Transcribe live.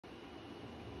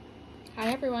Hi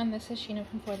everyone, this is Sheena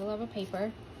from For the Love of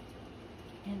Paper,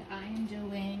 and I am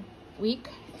doing week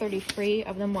 33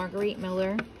 of the Margarete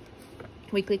Miller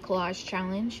weekly collage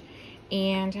challenge,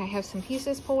 and I have some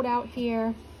pieces pulled out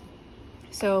here.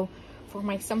 So for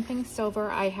my something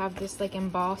silver, I have this like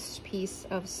embossed piece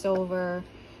of silver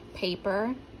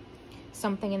paper,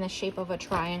 something in the shape of a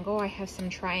triangle. I have some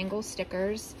triangle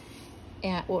stickers,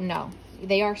 and well, no,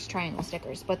 they are triangle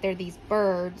stickers, but they're these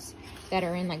birds that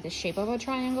are in like the shape of a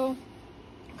triangle,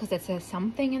 because it says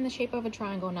something in the shape of a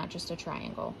triangle, not just a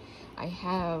triangle. I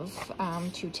have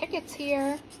 2 tickets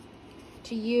here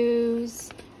to use,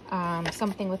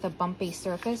 something with a bumpy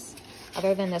surface.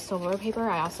 Other than the silver paper,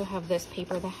 I also have this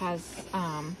paper that has,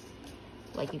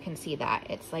 like you can see that,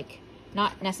 it's like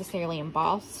not necessarily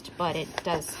embossed, but it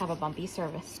does have a bumpy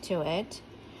surface to it.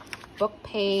 Book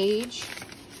page,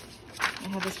 I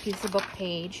have this piece of book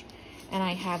page, and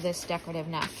I have this decorative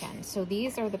napkin. So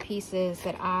these are the pieces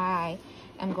that I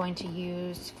am going to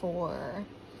use for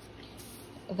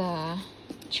the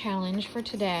challenge for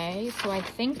today. So I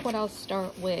think what I'll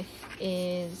start with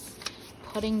is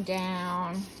putting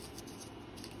down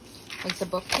like the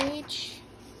book page.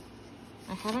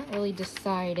 I haven't really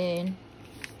decided.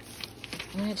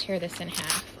 I'm gonna tear this in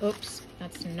half. Oops,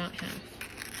 that's not half.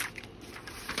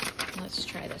 Let's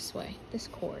try this way. This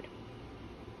cord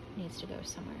needs to go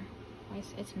somewhere.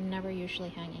 It's never usually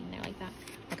hanging there like that.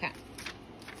 Okay.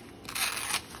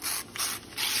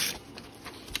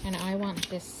 And I want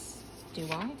this, do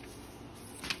I?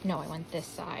 No, I want this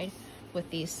side with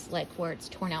these, like, where it's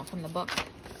torn out from the book.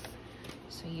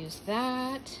 So use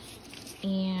that.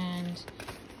 And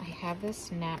I have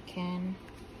this napkin.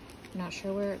 I'm not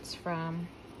sure where it's from.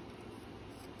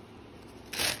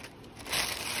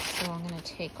 So I'm gonna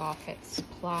take off its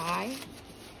ply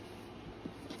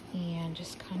and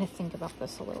just kind of think about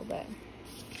this a little bit.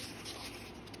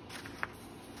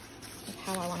 Of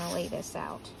how I wanna lay this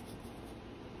out.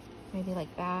 Maybe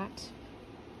like that,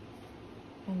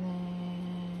 and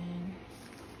then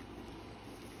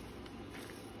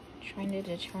trying to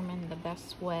determine the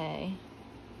best way.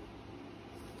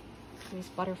 These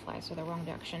butterflies are the wrong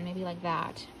direction, maybe like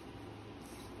that.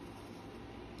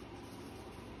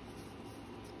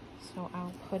 So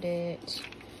I'll put it,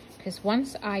 because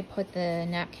once I put the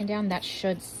napkin down, that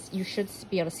you should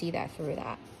be able to see that through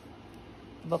that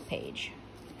book page.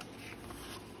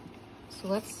 So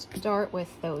let's start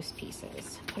with those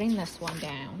pieces. Putting this one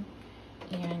down,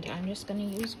 and I'm just going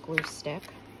to use glue stick.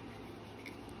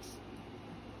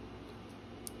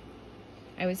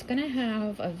 I was going to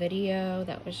have a video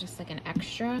that was just like an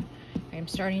extra. I'm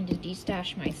starting to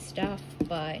destash my stuff,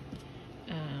 but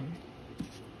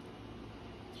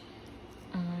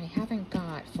I haven't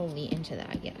got fully into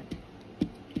that yet.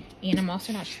 And I'm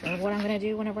also not sure what I'm going to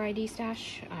do whenever I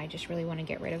destash. I just really want to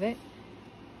get rid of it.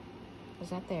 Is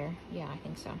that there? Yeah, I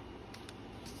think so.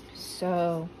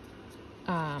 So,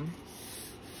 I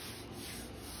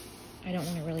don't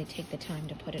want to really take the time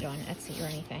to put it on Etsy or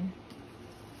anything,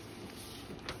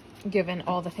 given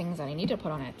all the things that I need to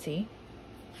put on Etsy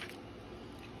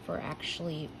for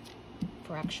actual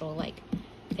like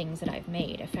things that I've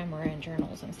made, ephemera and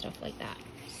journals and stuff like that.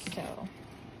 So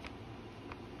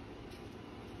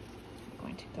I'm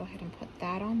going to go ahead and put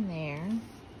that on there.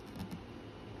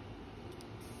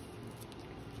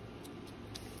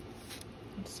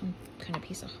 Some kind of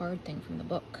piece of hard thing from the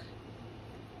book.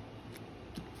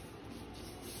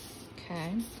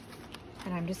 Okay,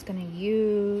 and I'm just going to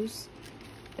use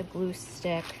the glue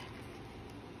stick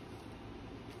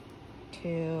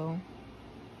to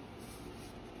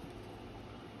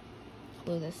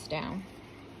glue this down.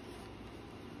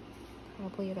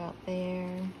 Probably about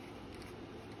there.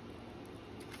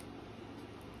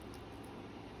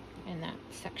 In that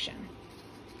section.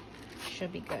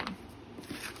 Should be good.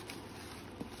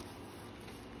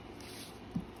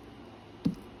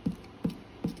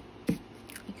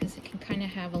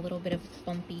 Have a little bit of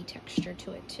bumpy texture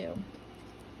to it too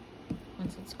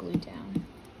once it's glued down.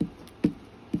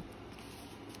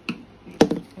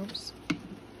 Oops.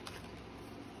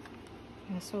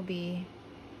 This will be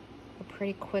a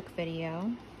pretty quick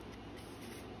video,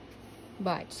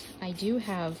 but I do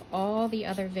have all the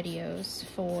other videos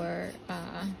for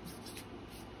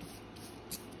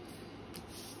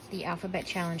the alphabet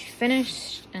challenge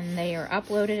finished, and they are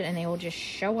uploaded, and they will just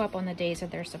show up on the days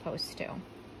that they're supposed to.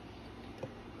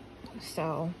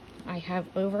 So I have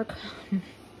overcome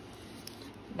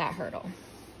that hurdle,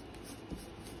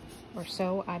 or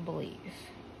so I believe.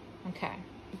 Okay,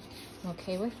 I'm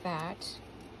okay with that.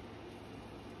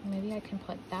 Maybe I can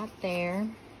put that there.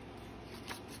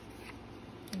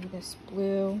 Maybe this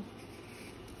blue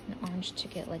and orange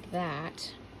ticket like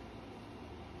that.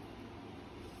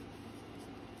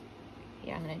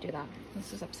 Yeah, I'm gonna do that.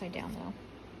 This is upside down though.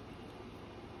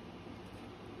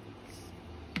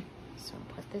 So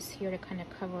I'll put this here to kind of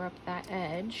cover up that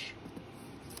edge.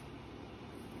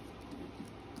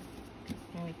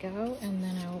 There we go. And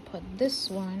then I will put this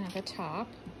one at the top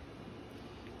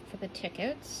for the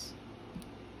tickets.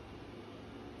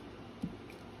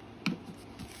 I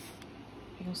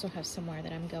also have somewhere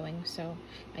that I'm going, so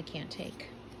I can't take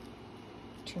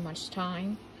too much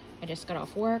time. I just got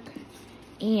off work,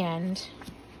 and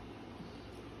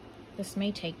this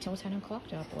may take till 10 o'clock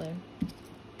to upload.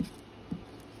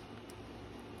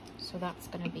 So that's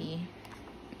gonna be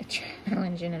a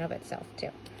challenge in and of itself too.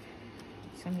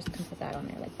 So I'm just gonna put that on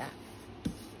there like that.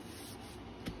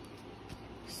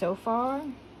 So far,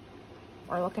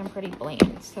 we're looking pretty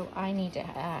bland. So I need to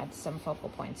add some focal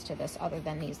points to this other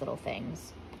than these little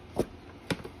things.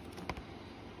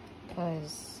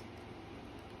 Because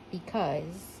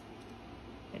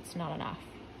it's not enough.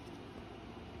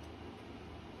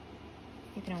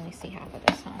 You can only see half of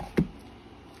this, huh?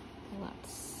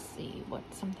 Let's see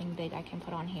what's something big I can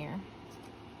put on here.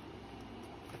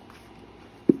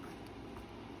 It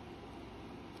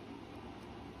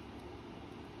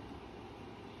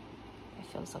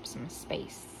fills up some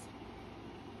space.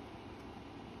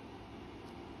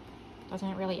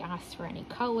 Doesn't really ask for any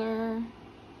color.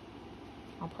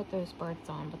 I'll put those birds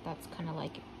on, but that's kind of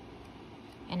like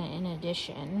in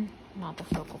addition, not the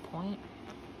focal point.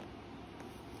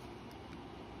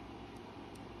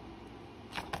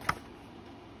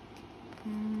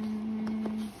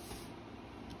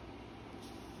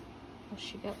 Will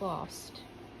she get lost?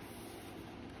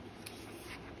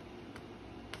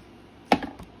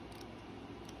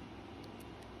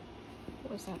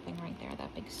 What was that thing right there,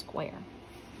 that big square?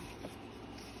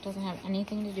 Doesn't have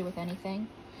anything to do with anything.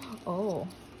 Oh,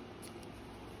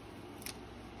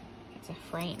 it's a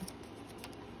frame.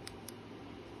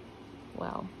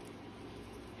 Well,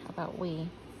 how about we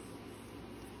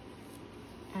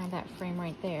add that frame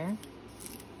right there.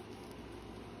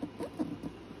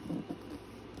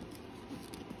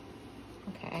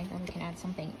 Okay, then we can add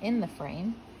something in the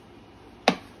frame.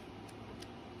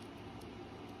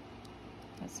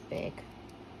 That's big.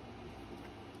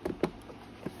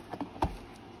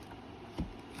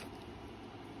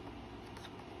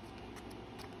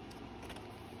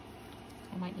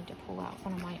 I might need to pull out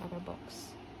one of my other books.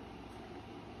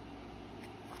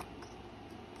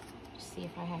 See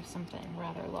if I have something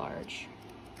rather large.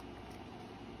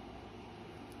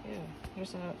 Ew,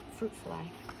 there's a fruit fly.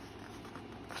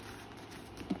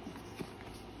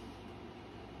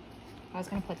 I was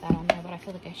gonna put that on there, but I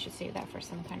feel like I should save that for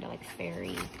some kind of like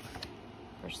fairy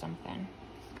or something.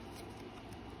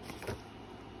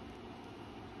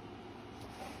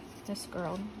 This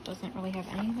girl doesn't really have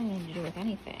anything to do with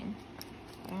anything,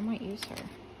 but I might use her.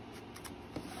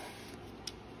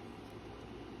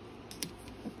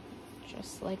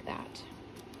 Just like that.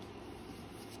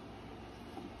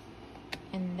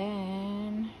 And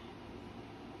then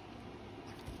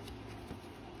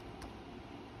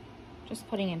just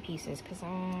putting in pieces because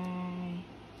I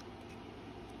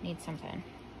need something.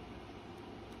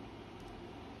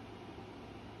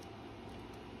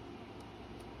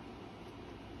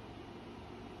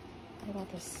 What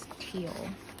about this teal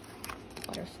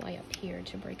butterfly up here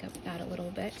to break up that a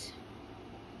little bit?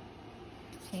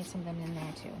 Need something in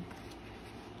there too.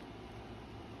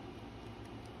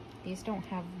 These don't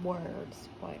have words,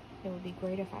 but it would be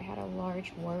great if I had a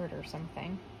large word or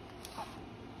something.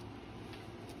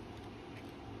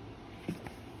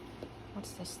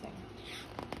 What's this thing?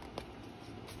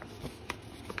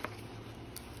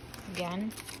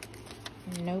 Again,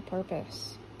 no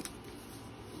purpose.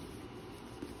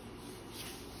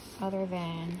 Other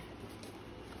than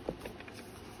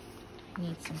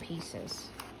need some pieces.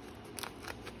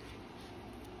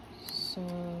 So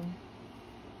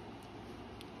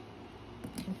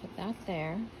I can put that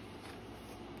there.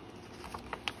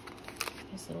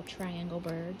 These little triangle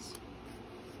birds.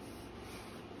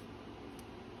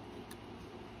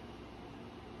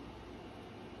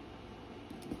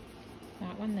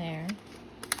 That one there.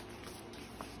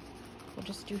 We'll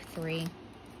just do 3.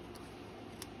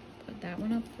 Put that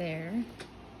one up there.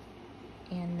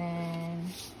 And then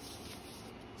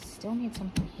still need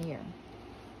something here.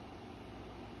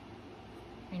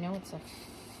 I know it's a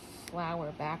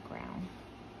flower background.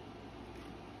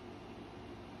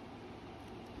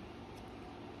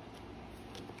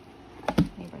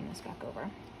 Let me bring this back over.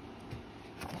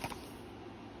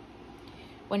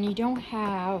 When you don't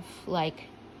have like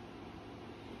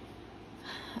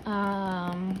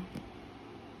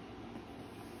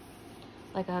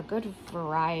a good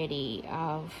variety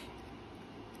of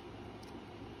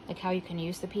like how you can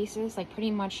use the pieces. Like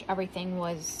pretty much everything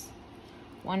was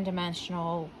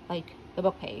one-dimensional, like the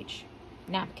book page,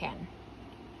 napkin,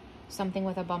 something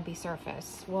with a bumpy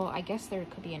surface. Well, I guess there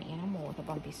could be an animal with a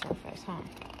bumpy surface, huh?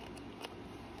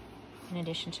 In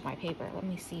addition to my paper. Let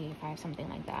me see if I have something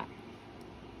like that.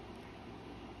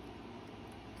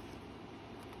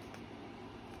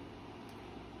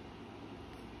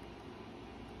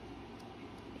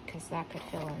 Because that could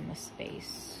fill in the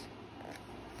space.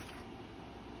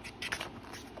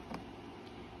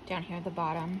 Down here at the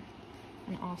bottom,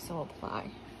 and also apply.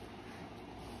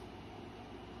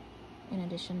 In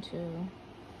addition to,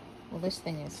 well, this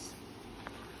thing is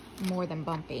more than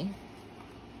bumpy.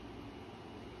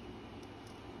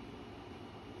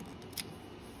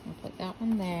 I'll put that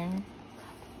one there.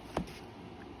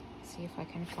 See if I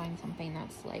can find something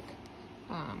that's like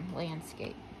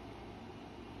landscape.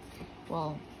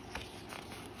 Well,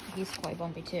 he's quite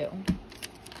bumpy too.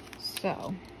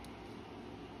 So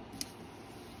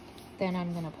then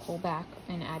I'm gonna pull back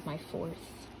and add my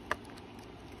fourth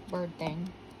bird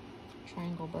thing,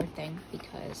 triangle bird thing,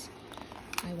 because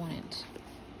I want it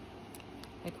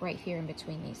like right here in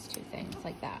between these two things,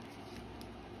 like that.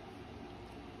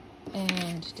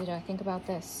 And did I think about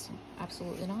this?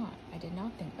 Absolutely not. I did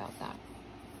not think about that.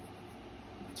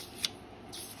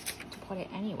 To put it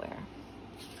anywhere.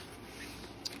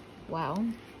 Well,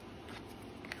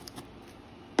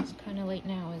 it's kind of late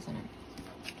now, isn't it?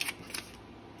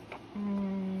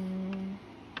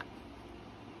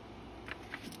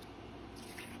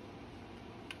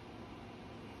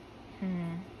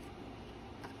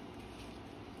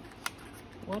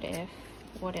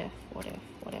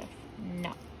 What if?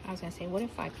 No. I was gonna say, what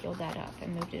if I peeled that up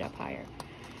and moved it up higher?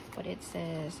 But it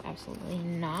says absolutely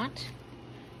not.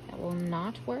 That will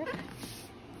not work.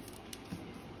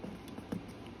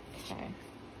 Okay.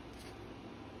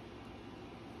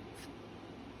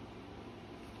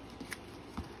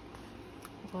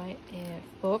 What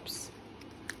if, oops,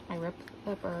 I ripped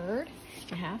the bird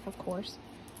in half, of course.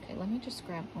 Okay, let me just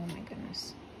grab, oh my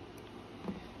goodness.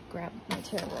 Grab my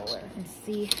tear roller and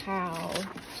see how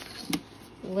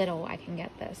little I can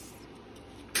get this.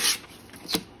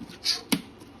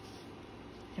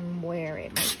 And where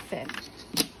it might fit.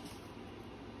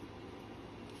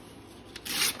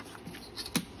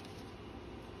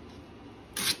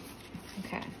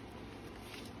 Okay.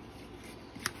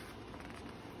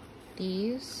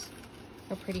 These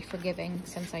are pretty forgiving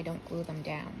since I don't glue them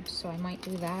down. So I might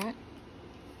do that.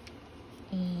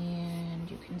 And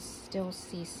you can still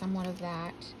see somewhat of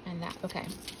that and that. Okay,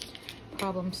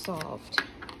 problem solved.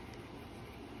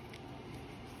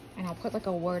 And I'll put like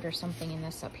a word or something in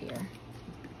this up here.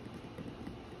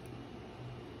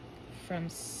 From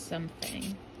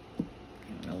something. I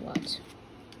don't know what.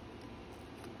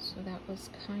 So that was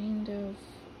kind of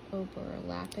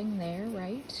overlapping there,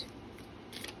 right?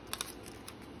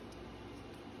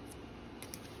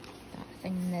 That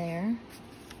thing there.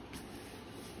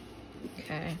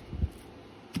 Okay.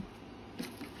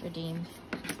 Redeem.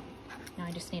 Now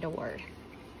I just need a word.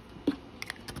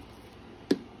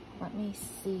 Let me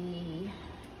see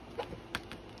if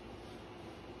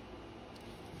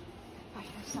I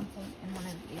have something in one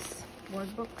of these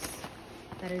word books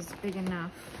that is big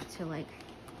enough to like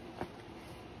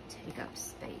take up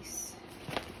space.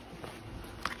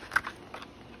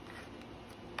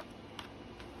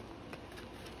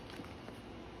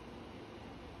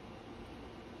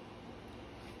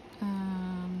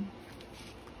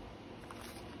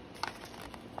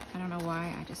 I don't know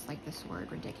why, I just like this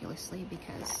word ridiculously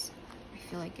because I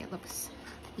feel like it looks,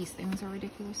 these things are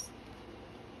ridiculous.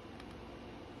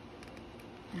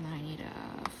 And then I need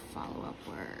a follow-up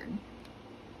word.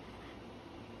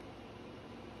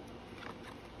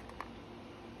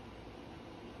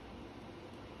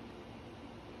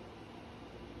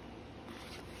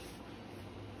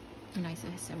 Nice,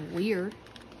 I said weird.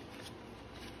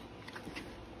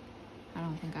 I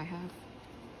don't think I have.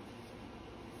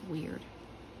 Weird.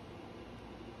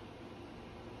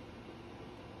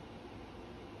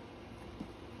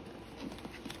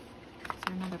 Is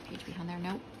there another page behind there?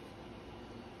 Nope.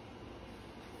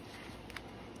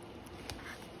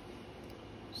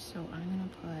 So I'm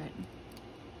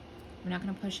not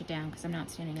gonna push it down because I'm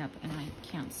not standing up and I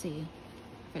can't see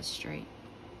if it's straight.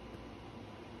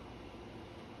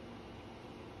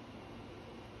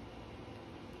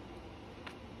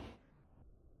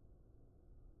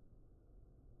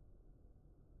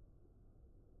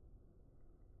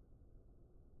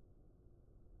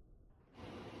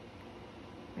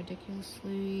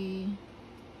 Ridiculously.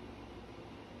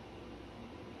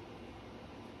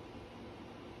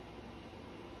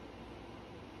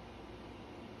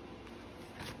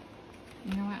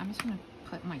 You know what? I'm just gonna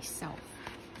put myself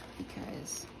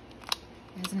because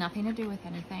it has nothing to do with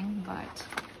anything, but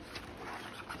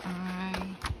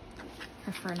I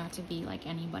prefer not to be like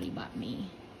anybody but me.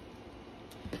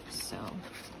 So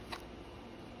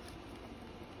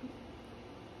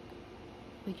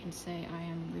we can say I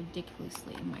am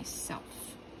ridiculously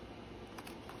myself.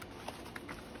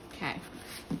 Okay.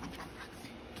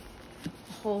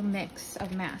 A whole mix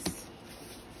of mess.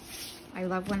 I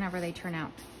love whenever they turn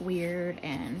out weird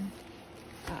and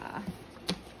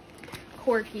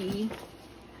quirky,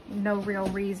 no real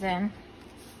reason,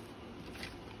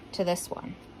 to this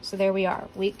one. So there we are,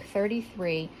 week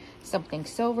 33, something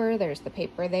silver. There's the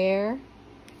paper there.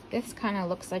 This kind of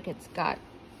looks like it's got,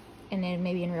 and then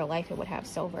maybe in real life it would have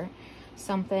silver.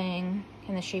 Something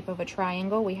in the shape of a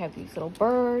triangle. We have these little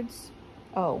birds.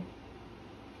 Oh,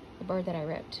 the bird that I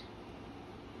ripped.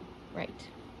 Right.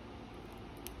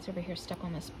 It's over here stuck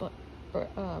on this book.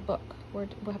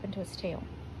 What happened to its tail?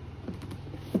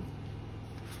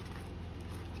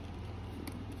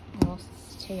 I lost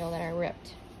its tail that I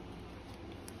ripped.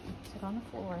 Sit on the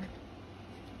floor.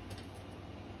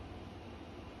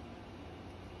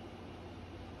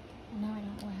 No, I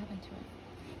don't know what happened to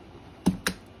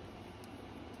it.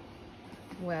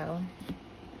 Well,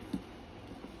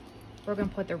 we're gonna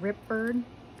put the rip bird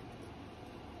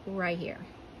right here.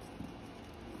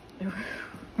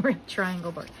 Rip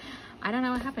triangle bird. I don't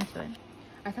know what happened to it.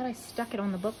 I thought I stuck it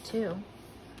on the book too,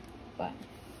 but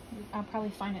I'll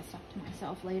probably find it stuck to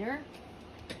myself later.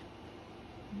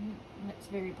 That's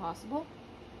very possible.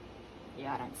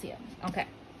 Yeah, I don't see it. Okay.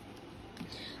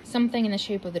 Something in the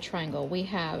shape of the triangle. We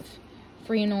have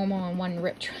 3 normal and 1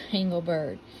 rip triangle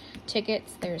bird.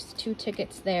 Tickets, there's 2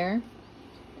 tickets there.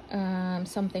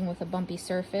 Something with a bumpy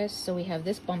surface. So we have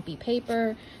this bumpy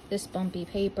paper,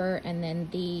 and then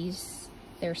these,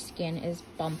 their skin is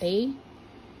bumpy.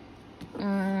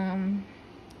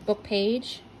 Book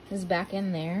page is back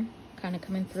in there, kind of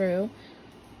coming through.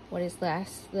 What is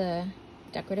this? The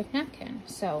decorative napkin.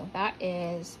 So that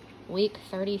is week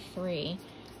 33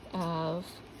 of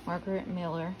Margarete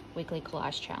Miller Weekly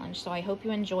Collage Challenge. So I hope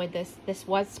you enjoyed this. This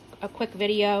was a quick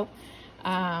video,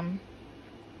 but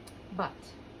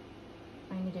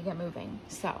I need to get moving.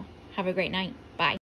 So have a great night. Bye.